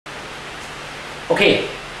Okay,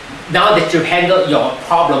 now that you've handled your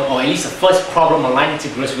problem, or at least the first problem on line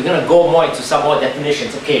integrals, we're going to go more into some more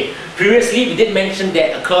definitions. Okay, previously we did mention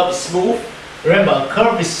that a curve is smooth. Remember, a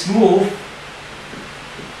curve is smooth,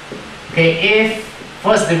 okay, if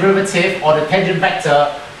first derivative or the tangent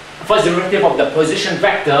vector, first derivative of the position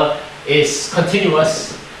vector is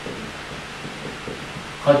continuous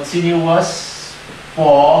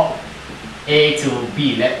for a to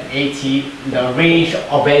b, let at, the range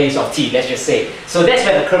of values of t, let's just say. So that's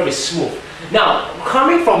where the curve is smooth. Now,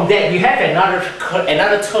 coming from that, we have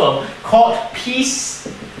another term called piecewise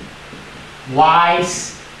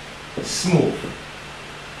smooth.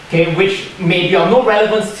 Okay, which may be of no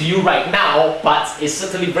relevance to you right now, but it's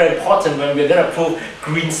certainly very important when we're going to prove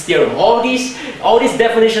Green's theorem. All these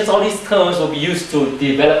definitions, all these terms will be used to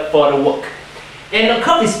develop further work. And the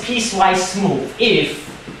curve is piecewise smooth if,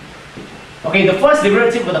 okay, the first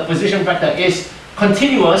derivative of the position vector is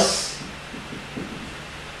continuous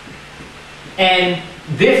and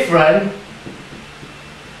different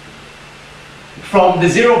from the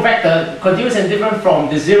zero vector, continuous and different from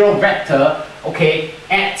the zero vector, okay,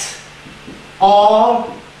 at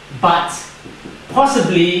all but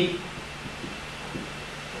possibly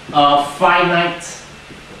a finite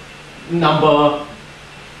number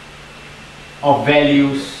of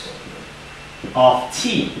values of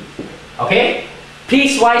t. Okay?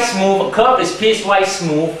 Piecewise smooth, a curve is piecewise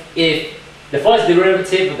smooth if the first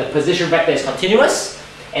derivative of the position vector is continuous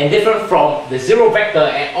and different from the zero vector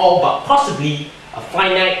at all but possibly a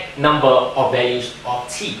finite number of values of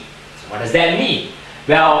t. So what does that mean?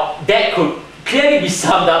 Well, that could clearly be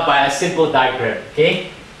summed up by a simple diagram,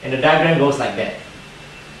 okay? And the diagram goes like that.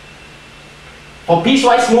 For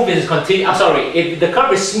piecewise smooth, it is if the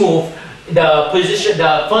curve is smooth, the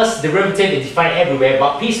first derivative is defined everywhere,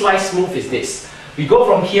 but piecewise smooth is this. We go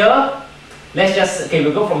from here, we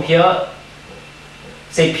go from here,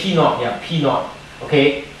 say P0, P0,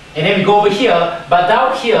 okay? And then we go over here, but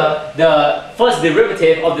down here, the first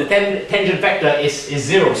derivative of the tangent vector is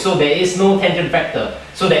 0, so there is no tangent vector.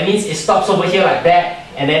 So that means it stops over here like that,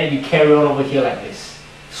 and then we carry on over here like this.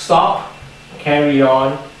 Stop, carry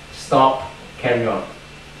on, stop, carry on.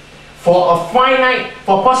 For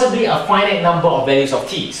possibly a finite number of values of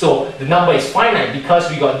t. So the number is finite because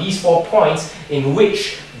we got these 4 points in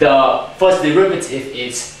which the first derivative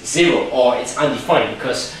is 0 or it's undefined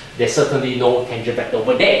because there's certainly no tangent vector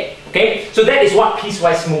over there. Okay, so that is what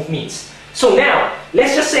piecewise smooth means. So now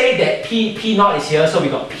let's just say that P0 is here, so we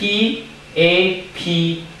got P, A,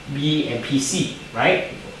 P, B, and PC, right?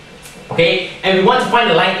 Okay, and we want to find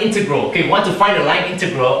the line integral. Okay, we want to find the line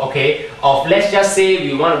integral, okay, of, let's just say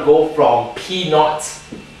we want to go from P0,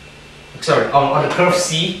 on the curve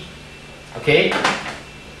C, okay,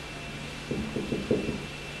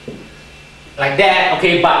 like that,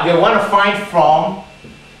 okay, but we want to find from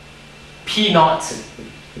P0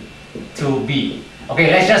 to B.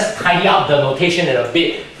 Okay, let's just tidy up the notation in a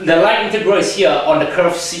bit. The line integral is here on the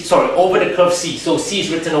curve C, over the curve C, so C is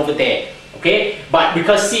written over there. Okay, but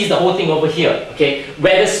because C is the whole thing over here, okay,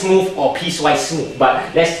 whether smooth or piecewise smooth,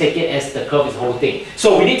 but let's take it as the curve is the whole thing.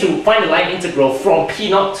 So we need to find the line integral from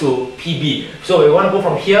P0 to PB. So we want to go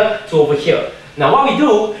from here to over here. Now what we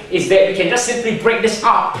do is that we can just simply break this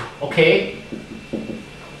up, okay,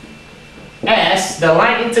 as the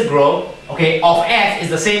line integral, okay, of f is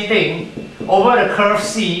the same thing over the curve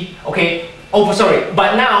C, okay,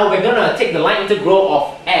 but now we're gonna take the line integral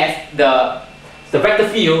of f, the vector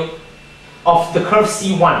field of the curve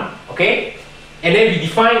C1, okay? And then we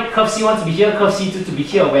define curve C1 to be here, curve C2 to be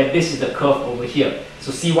here, where this is the curve over here.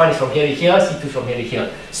 So C1 is from here to here, C2 is from here to here.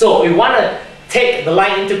 So we want to take the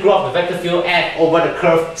line integral of the vector field f over the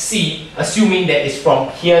curve C, assuming that it's from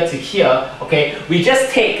here to here, okay? We just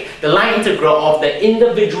take the line integral of the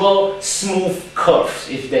individual smooth curves,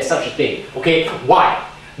 if there's such a thing, okay? Why?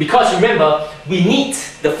 Because remember, we need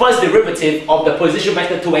the first derivative of the position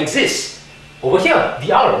vector to exist. Over here,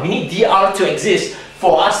 dr. We need dr to exist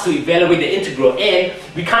for us to evaluate the integral, and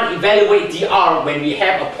we can't evaluate dr when we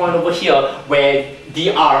have a point over here where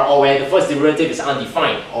dr, or where the first derivative is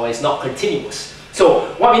undefined or is not continuous.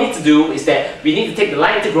 So what we need to do is that we need to take the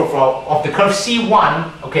line integral of the curve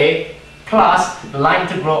C1, okay, plus the line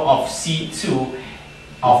integral of C2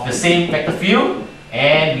 of the same vector field,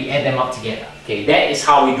 and we add them up together. Okay, that is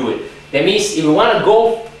how we do it. That means if we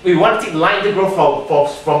want to take the line integral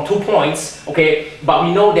from 2 points, okay, but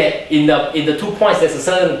we know that in the 2 points there's a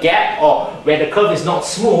certain gap, or where the curve is not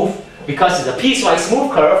smooth, because it's a piecewise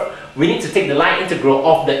smooth curve, we need to take the line integral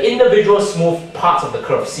of the individual smooth parts of the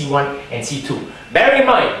curve, C1 and C2. Bear in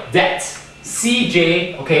mind that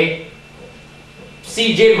Cj, okay,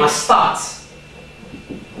 Cj must start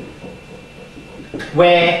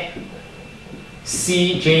where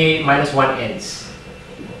Cj minus 1 ends.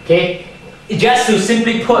 Okay? Just to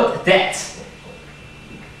simply put that,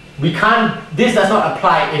 we can't, this does not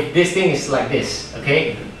apply if this thing is like this.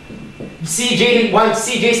 Okay?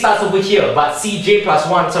 Cj starts over here, but Cj plus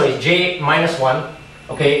 1, sorry, j minus 1,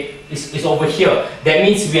 okay, is over here. That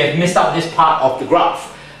means we have missed out this part of the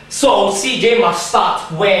graph. So Cj must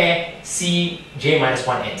start where Cj minus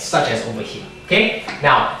 1 ends, such as over here. Okay?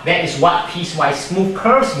 Now, that is what piecewise smooth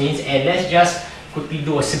curves means, and let's just quickly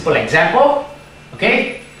do a simple example,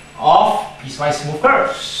 okay, of piecewise smooth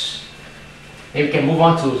curves. Then we can move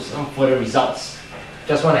on to some further results.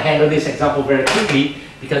 Just want to handle this example very quickly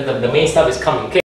because the main stuff is coming. Okay?